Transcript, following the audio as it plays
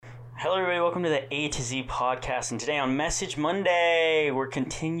Hello, everybody. Welcome to the A to Z podcast. And today on Message Monday, we're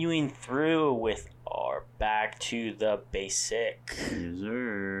continuing through with our Back to the Basic. Yes,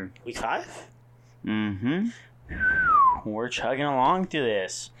 sir. Week 5? Mm-hmm. We're chugging along through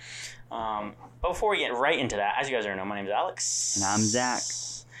this. But before we get right into that, as you guys already know, my name is Alex. And I'm Zach.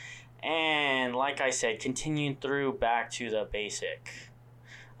 And like I said, continuing through Back to the Basic.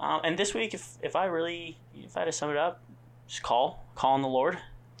 And this week, if I had to sum it up, just call on the Lord.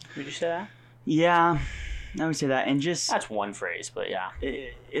 Would you say that? Yeah, I would say that. And just... That's one phrase, but yeah.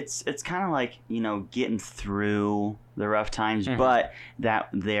 It's kind of like, getting through the rough times, Mm-hmm. but that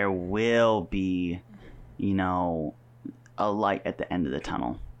there will be, a light at the end of the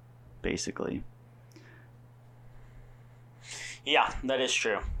tunnel, basically. Yeah, that is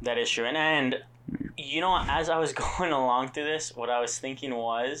true. And as I was going along through this, what I was thinking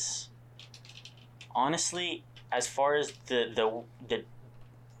was, honestly, as far as the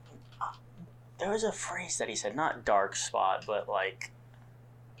there was a phrase that he said, not dark spot, but like,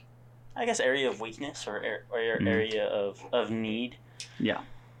 I guess area of weakness or area of need. Yeah.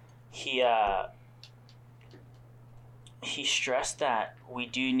 He stressed that we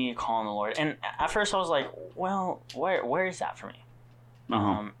do need to call on the Lord. And at first I was like, well, where is that for me?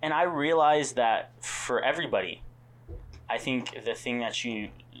 Uh-huh. And I realized that for everybody, I think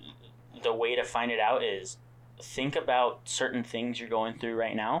the way to find it out is think about certain things you're going through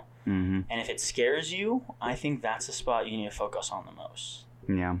right now. Mm-hmm. And if it scares you, I think that's the spot you need to focus on the most.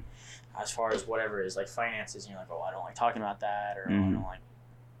 Yeah. As far as whatever it is, like finances, you're like, oh, I don't like talking about that, or Mm-hmm. I don't like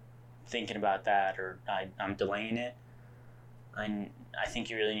thinking about that, or I'm delaying it. And I think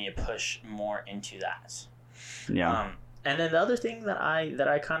you really need to push more into that. Yeah. And then the other thing that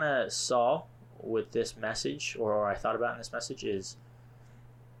I kind of saw with this message, or I thought about in this message, is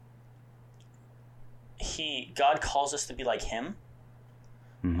God calls us to be like Him.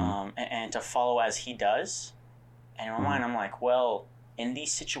 Mm-hmm. And to follow as He does. And in my mind, I'm like, well, in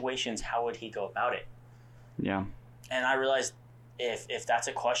these situations, how would He go about it? Yeah. And I realized if that's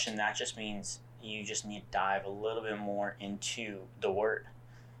a question, that just means you just need to dive a little bit more into the Word.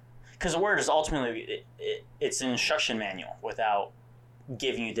 Because the Word is ultimately, it's an instruction manual without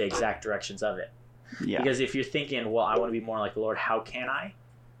giving you the exact directions of it. Yeah. Because if you're thinking, well, I want to be more like the Lord, how can I?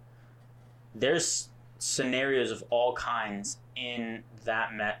 There's scenarios of all kinds in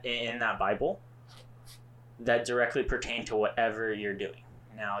that Bible that directly pertain to whatever you're doing.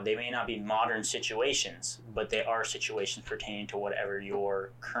 Now, they may not be modern situations, but they are situations pertaining to whatever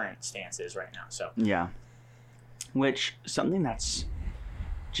your current stance is right now. So Yeah. Which, something that's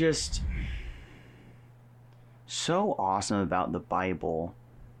just so awesome about the Bible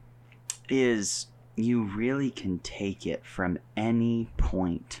is you really can take it from any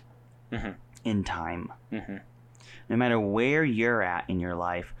point Mhm. in time. Mm-hmm. No matter where you're at in your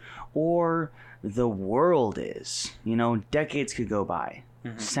life or the world is. Decades could go by.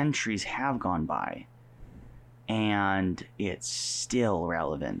 Mhm. Centuries have gone by. And it's still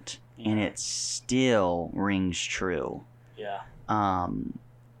relevant. And Yeah. it still rings true. Yeah.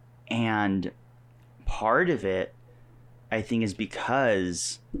 And part of it, I think, is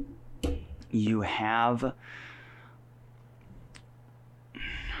because you have... I'm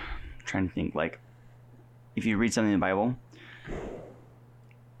trying to think, like, if you read something in the Bible,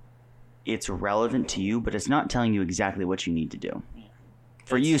 it's relevant to you, but it's not telling you exactly what you need to do. Yeah.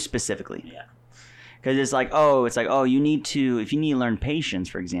 For you specifically. Yeah. Because it's like, if you need to learn patience,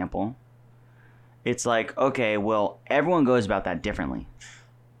 for example, it's like, okay, well, everyone goes about that differently.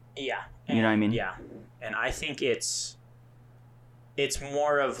 Yeah. You know what I mean? Yeah. And I think it's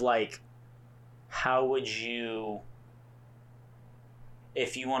more of like, how would you,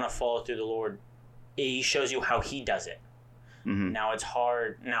 if you want to follow through the Lord, He shows you how He does it. Mm-hmm. Now it's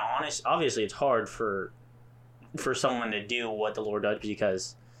hard. Now, obviously, it's hard for someone to do what the Lord does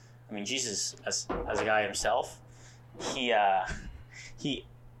because, I mean, Jesus, as a guy himself, he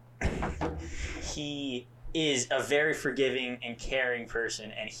is a very forgiving and caring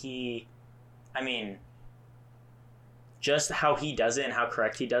person, and just how He does it and how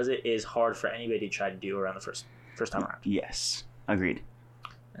correct He does it is hard for anybody to try to do around the first time around. Yes, agreed.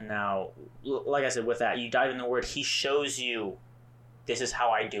 And now, like I said, with that, you dive in the Word, He shows you, this is how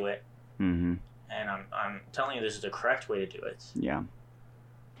I do it. Mm-hmm. And I'm telling you this is the correct way to do it. Yeah.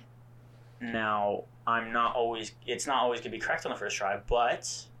 Now, it's not always going to be correct on the first try,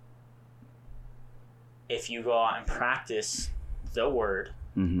 but if you go out and practice the Word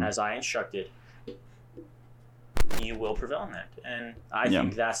Mm-hmm. as I instructed, you will prevail in that. And I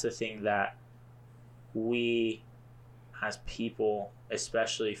think that's the thing that we as people,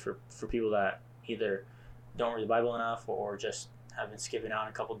 especially for people that either don't read the Bible enough or just have been skipping out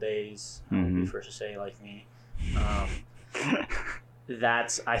a couple days. I will be first to say, like me. I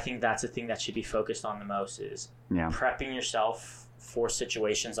think that's the thing that should be focused on the most is prepping yourself for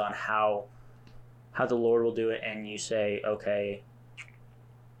situations on how the Lord will do it, and you say, okay,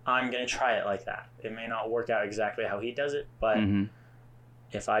 I'm going to try it like that. It may not work out exactly how he does it, but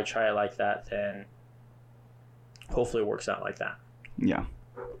if I try it like that, then hopefully it works out like that. Yeah.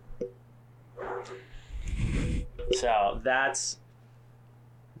 So that's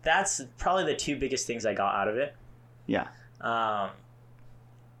probably the two biggest things I got out of it. Yeah.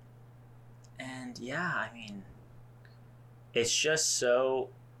 And yeah, I mean, it's just so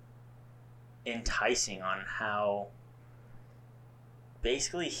enticing on how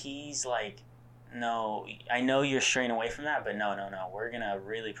basically he's like, no, I know you're straying away from that, but no, we're going to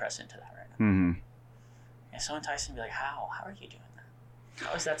really press into that right now. Mm-hmm. It's so enticing to be like, how are you doing that?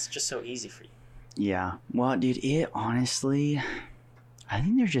 How is that just so easy for you? Yeah. Well, dude, it honestly, I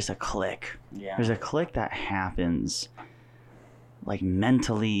think there's just a click. Yeah. There's a click that happens like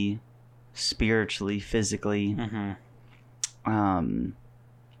mentally, spiritually, physically. And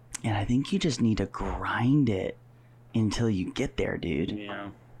I think you just need to grind it until you get there, dude. Yeah.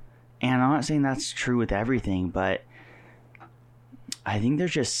 And I'm not saying that's true with everything, but I think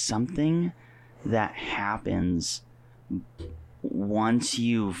there's just something that happens once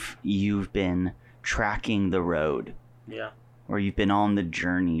you've been tracking the road. Yeah. Or you've been on the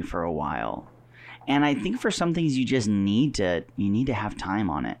journey for a while. And I think for some things you just need to have time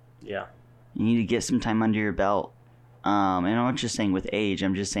on it. Yeah. You need to get some time under your belt. And I'm not just saying with age,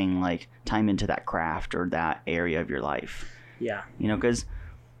 I'm just saying like time into that craft or that area of your life. Yeah. You know, because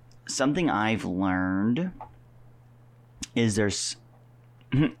something I've learned is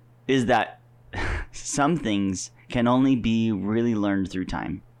that some things can only be really learned through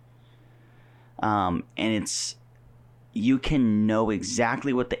time. And you can know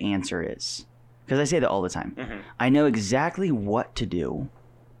exactly what the answer is. Because I say that all the time. I know exactly what to do.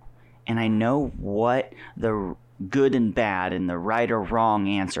 And I know what the good and bad and the right or wrong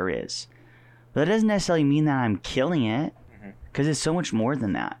answer is. But that doesn't necessarily mean that I'm killing it. Because it's so much more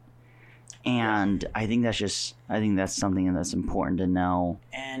than that. And I think that's something that's important to know.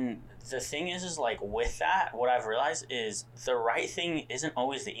 And the thing is like with that, what I've realized is the right thing isn't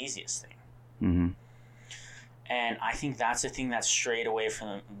always the easiest thing. And I think that's the thing that's strayed away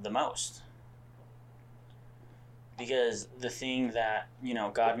from the most. Because the thing that, you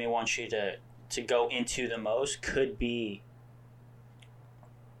know, God may want you to go into the most could be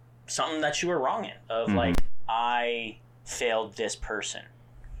something that you were wrong in. Of like, I failed this person.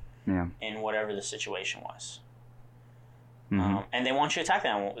 Yeah. In whatever the situation was. And they want you to attack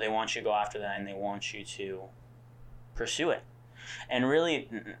that. They want you to go after that, and they want you to pursue it. And really,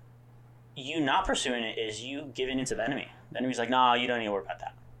 you not pursuing it is you giving into the enemy. The enemy's like, nah, you don't need to worry about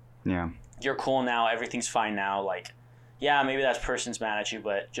that. Yeah. You're cool now. Everything's fine now. Like, yeah, maybe that person's mad at you,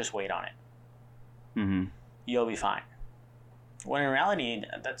 but just wait on it. You'll be fine. When in reality,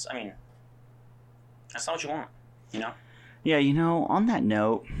 that's not what you want, you know? Yeah, you know, on that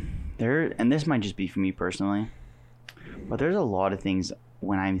note, and this might just be for me personally, but there's a lot of things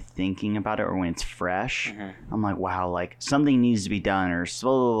when I'm thinking about it or when it's fresh, I'm like, wow, like something needs to be done or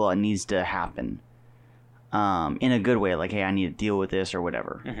blah, blah, blah, needs to happen. In a good way, like, hey, I need to deal with this or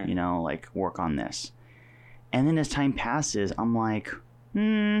whatever, you know, like work on this. And then as time passes, I'm like,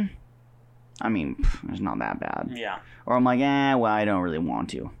 it's not that bad. Yeah. Or I'm like, well, I don't really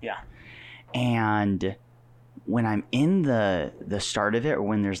want to. Yeah. And when I'm in the start of it, or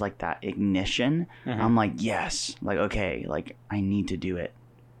when there's like that ignition, I'm like, yes, like, okay, like I need to do it.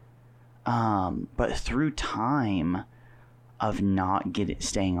 But through time of not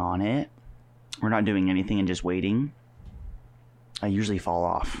staying on it, or not doing anything and just waiting, I usually fall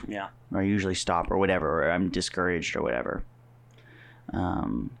off. Yeah. Or I usually stop or whatever, or I'm discouraged or whatever.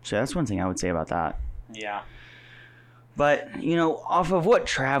 So that's one thing I would say about that. Yeah. But, you know, off of what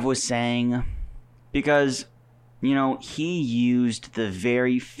Trav was saying, because, you know, he used the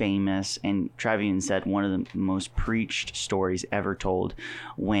very famous, and Trav even said one of the most preached stories ever told,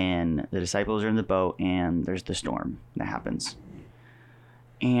 when the disciples are in the boat and there's the storm that happens.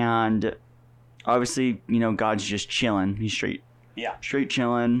 And obviously, you know, God's just chilling. He's straight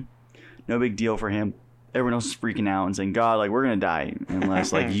chilling. No big deal for him. Everyone else is freaking out and saying, God, like, we're going to die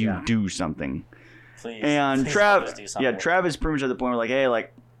unless, like, you do something. Please. And please Trav is pretty much at the point where, like, hey,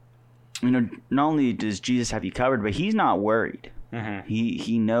 like, you know, not only does Jesus have you covered, but he's not worried.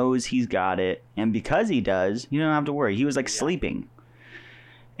 He knows he's got it. And because he does, you don't have to worry. He was, like, sleeping.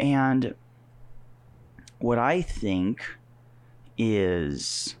 And what I think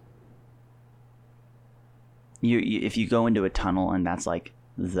is if you go into a tunnel and that's like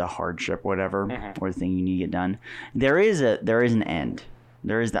the hardship, whatever, or the thing you need to get done, there is an end.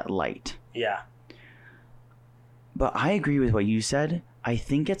 There is that light. Yeah. But I agree with what you said. I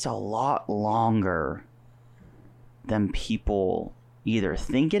think it's a lot longer than people either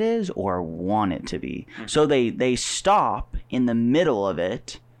think it is or want it to be. So they stop in the middle of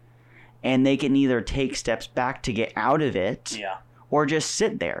it, and they can either take steps back to get out of it, or just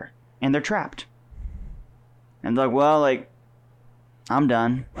sit there, and they're trapped. And they're like, well, like, I'm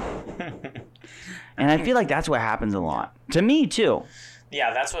done. And I feel like that's what happens a lot. To me, too.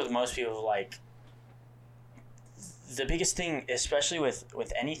 Yeah, that's what most people like. The biggest thing, especially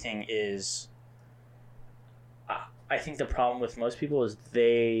with anything, is I think the problem with most people is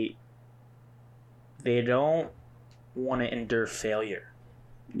they don't want to endure failure.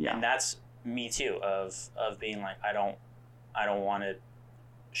 Yeah. And that's me too, of being like, I don't want to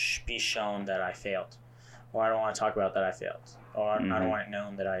be shown that I failed, or I don't want to talk about that I failed, or I don't want it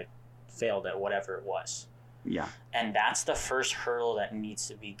known that I failed at whatever it was. Yeah. And that's the first hurdle that needs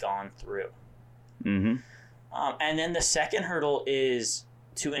to be gone through. Mm-hmm. And then the second hurdle is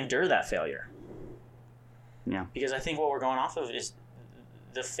to endure that failure. Yeah. Because I think what we're going off of is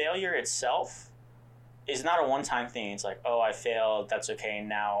the failure itself is not a one-time thing. It's like, oh, I failed, that's okay,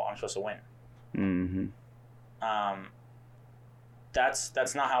 now I'm supposed to win. Mm-hmm.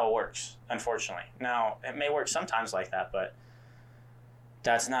 That's not how it works, unfortunately. Now, it may work sometimes like that, but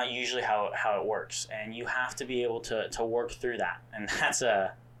that's not usually how it works. And you have to be able to work through that. And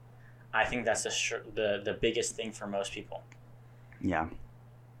I think that's the biggest thing for most people. Yeah.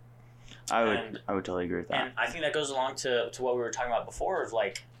 I would totally agree with that. And I think that goes along to what we were talking about before of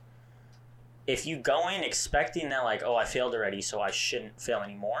like, if you go in expecting that like, oh, I failed already, so I shouldn't fail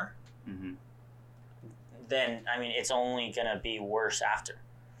anymore, then, I mean, it's only going to be worse after.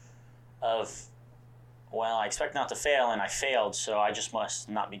 Well, I expect not to fail, and I failed, so I just must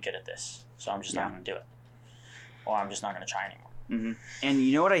not be good at this. So I'm just not going to do it. Or I'm just not going to try anymore. Mm-hmm. And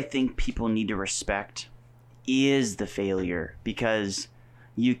you know what I think people need to respect is the failure, because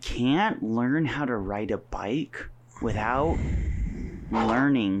you can't learn how to ride a bike without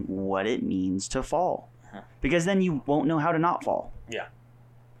learning what it means to fall, because then you won't know how to not fall. Yeah.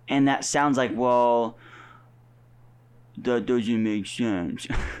 And that sounds like, well, that doesn't make sense.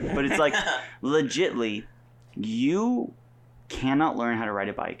 But it's like, legitly, you cannot learn how to ride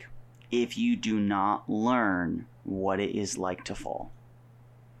a bike if you do not learn what it is like to fall.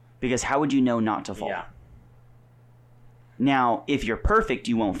 Because how would you know not to fall? Yeah. Now, if you're perfect,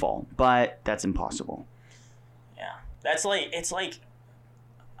 you won't fall, but that's impossible. Yeah. That's like, it's like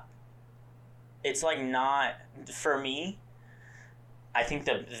not, for me, I think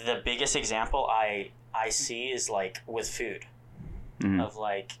the biggest example I see is like with food, of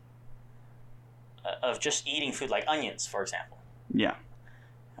like, of just eating food, like onions, for example. Yeah.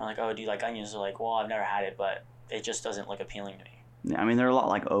 I'm like, oh, do you like onions? They're like, well, I've never had it, but it just doesn't look appealing to me. Yeah, I mean, they're a lot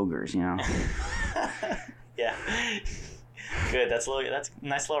like ogres, you know? Yeah. Good. That's a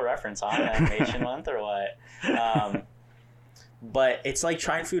nice little reference on Animation Month or what? But it's like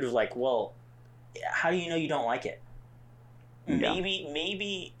trying food of like, well, how do you know you don't like it? Yeah.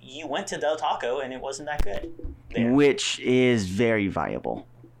 Maybe you went to Del Taco and it wasn't that good there. Which is very viable.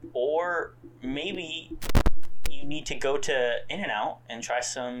 Or maybe you need to go to In-N-Out and try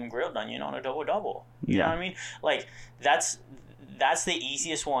some grilled onion on a double-double. You know what I mean? Like, that's the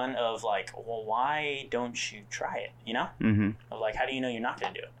easiest one of like, well, why don't you try it, you know? Mm-hmm. Of like, how do you know you're not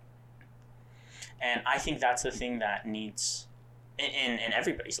going to do it? And I think that's the thing that needs, in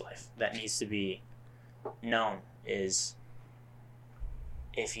everybody's life, that needs to be known is,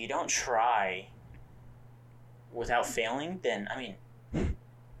 if you don't try without failing, then, I mean,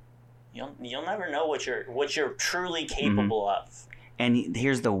 you'll never know what you're truly capable of. And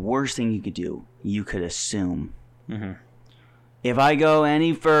here's the worst thing you could do. You could assume. Mm-hmm. If I go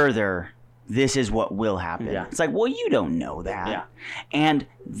any further, this is what will happen. Yeah. It's like, well, you don't know that. Yeah. And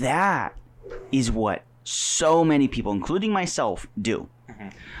that is what so many people, including myself, do. Mm-hmm.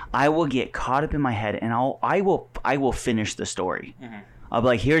 I will get caught up in my head, and I will finish the story. Mm-hmm. I'll be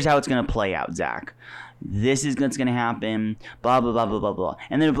like, here's how it's going to play out, Zach. This is what's going to happen, blah, blah, blah, blah, blah, blah.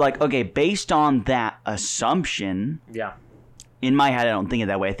 And then it'll be like, okay, based on that assumption, Yeah. in my head, I don't think it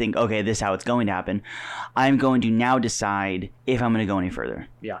that way. I think, okay, this is how it's going to happen. I'm going to now decide if I'm going to go any further.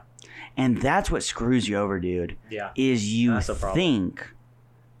 Yeah. And that's what screws you over, dude. Yeah. Is you That's the problem. think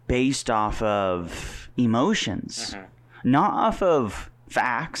based off of emotions, Mm-hmm. not off of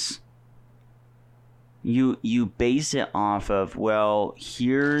facts. You base it off of, well,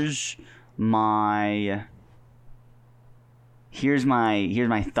 here's my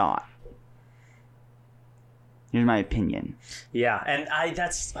thought. Here's my opinion. Yeah, and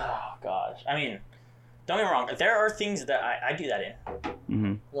oh gosh. I mean, don't get me wrong. There are things that I do that in.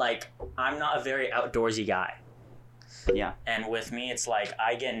 Mm-hmm. Like, I'm not a very outdoorsy guy. Yeah. And with me, it's like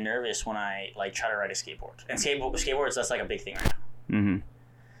I get nervous when I like try to ride a skateboard. And skateboards, that's like a big thing right now. Mm-hmm.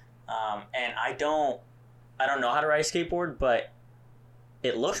 And I don't know how to ride a skateboard, but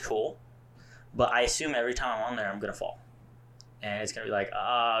it looks cool. But I assume every time I'm on there, I'm gonna fall. And it's gonna be like,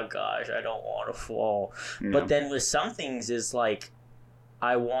 oh gosh, I don't want to fall. Yeah. But then with some things, is like,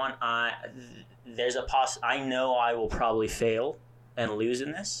 I know I will probably fail and lose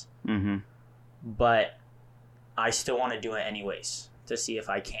in this. Mm-hmm. But I still want to do it anyways to see if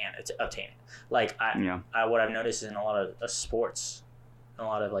I can obtain it. Like what I've noticed is in a lot of sports, a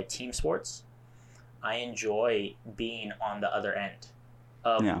lot of like team sports, I enjoy being on the other end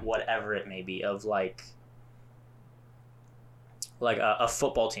of whatever it may be, of like a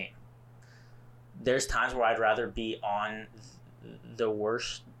football team. There's times where I'd rather be on the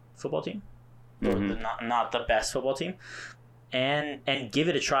worst football team, or not the best football team, and give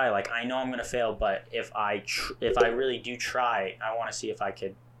it a try. Like, I know I'm gonna fail, but if I really do try, I want to see if I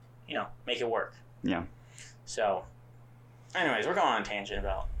could, make it work. Yeah. So, anyways, we're going on a tangent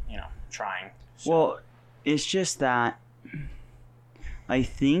about trying. So. Well, it's just that I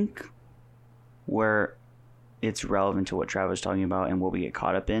think where it's relevant to what Trav was talking about and what we get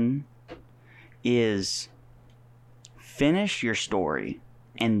caught up in is finish your story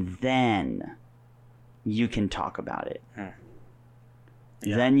and then you can talk about it.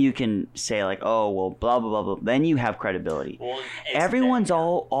 Yeah. Then you can say like, oh, well, blah, blah, blah, blah. Then you have credibility. Well, everyone's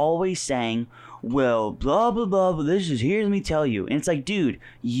always saying, well, blah, blah, blah, blah, this is here, let me tell you. And it's like, dude,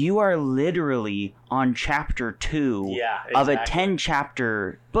 you are literally on chapter 2 of a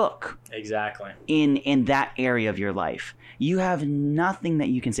 10-chapter book. Exactly. In that area of your life. You have nothing that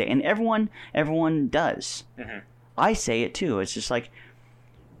you can say. And everyone does. Mm-hmm. I say it too. It's just like,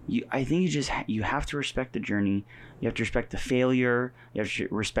 I think you have to respect the journey. You have to respect the failure. You have to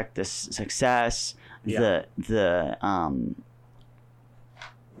respect the success. Yeah.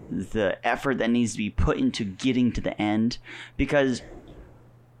 The effort that needs to be put into getting to the end. Because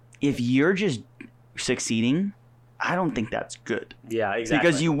if you're just succeeding, I don't think that's good. Yeah, exactly.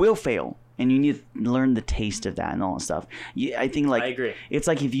 Because you will fail. And you need to learn the taste of that and all that stuff. I think I agree. It's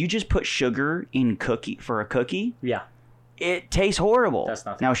like if you just put sugar in for a cookie. Yeah. It tastes horrible. That's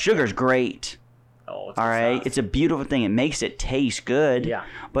nothing. Now, sugar's great. Oh, it's all right? Stuff. It's a beautiful thing. It makes it taste good. Yeah.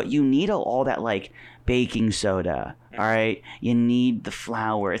 But you need all that, like, baking soda. Mm-hmm. All right? You need the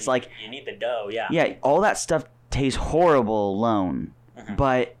flour. It's like... You need the dough, yeah. Yeah, all that stuff tastes horrible alone. Mm-hmm.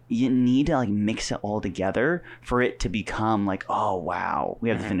 But you need to, like, mix it all together for it to become, like, oh, wow, we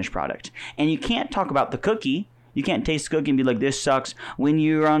have the finished product. And you can't talk about the cookie. You can't taste the cookie and be like, this sucks, when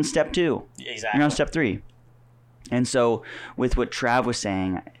you're on step 2. Exactly. You're on step 3. And so, with what Trav was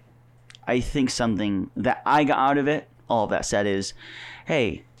saying, I think something that I got out of it, all of that said, is,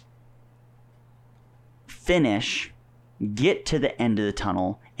 hey, finish, get to the end of the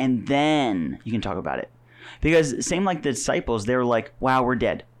tunnel, and then you can talk about it. Because same like the disciples, they were like, wow, we're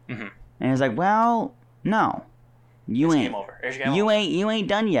dead. Mm-hmm. And it's like, well, no, you ain't. Game over. You ain't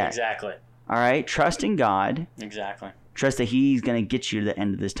done yet. Exactly. All right, trust in God. Exactly. Trust that He's gonna get you to the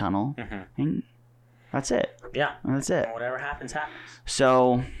end of this tunnel, and that's it. Yeah. That's it. And whatever happens, happens.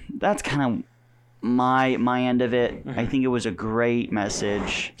 So that's kind of my end of it. I think it was a great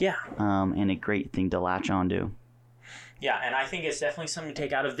message. Yeah. And a great thing to latch onto. Yeah, and I think it's definitely something to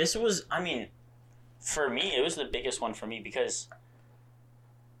take out of this. For me, it was the biggest one for me because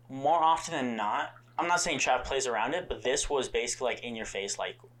more often than not, I'm not saying Trav plays around it, but this was basically like in your face,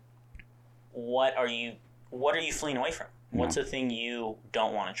 like, what are you fleeing away from? What's the thing you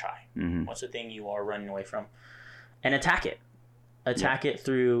don't want to try? Mm-hmm. What's the thing you are running away from? And attack it. Attack it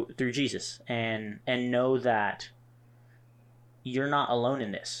through Jesus and know that you're not alone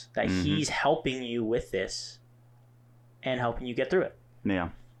in this. That He's helping you with this and helping you get through it. Yeah.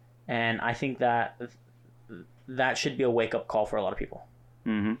 And I think that should be a wake-up call for a lot of people.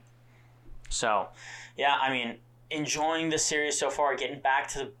 Mm-hmm. So, yeah, enjoying the series so far, getting back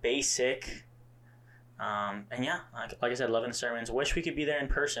to the basic. And yeah, like I said, loving the sermons. Wish we could be there in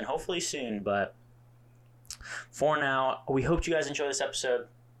person, hopefully soon. But for now, we hope you guys enjoy this episode.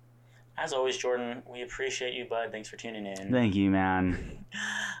 As always, Jordan, we appreciate you, bud. Thanks for tuning in. Thank you, man.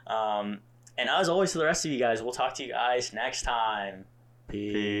 And as always, to the rest of you guys, we'll talk to you guys next time.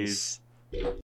 Peace.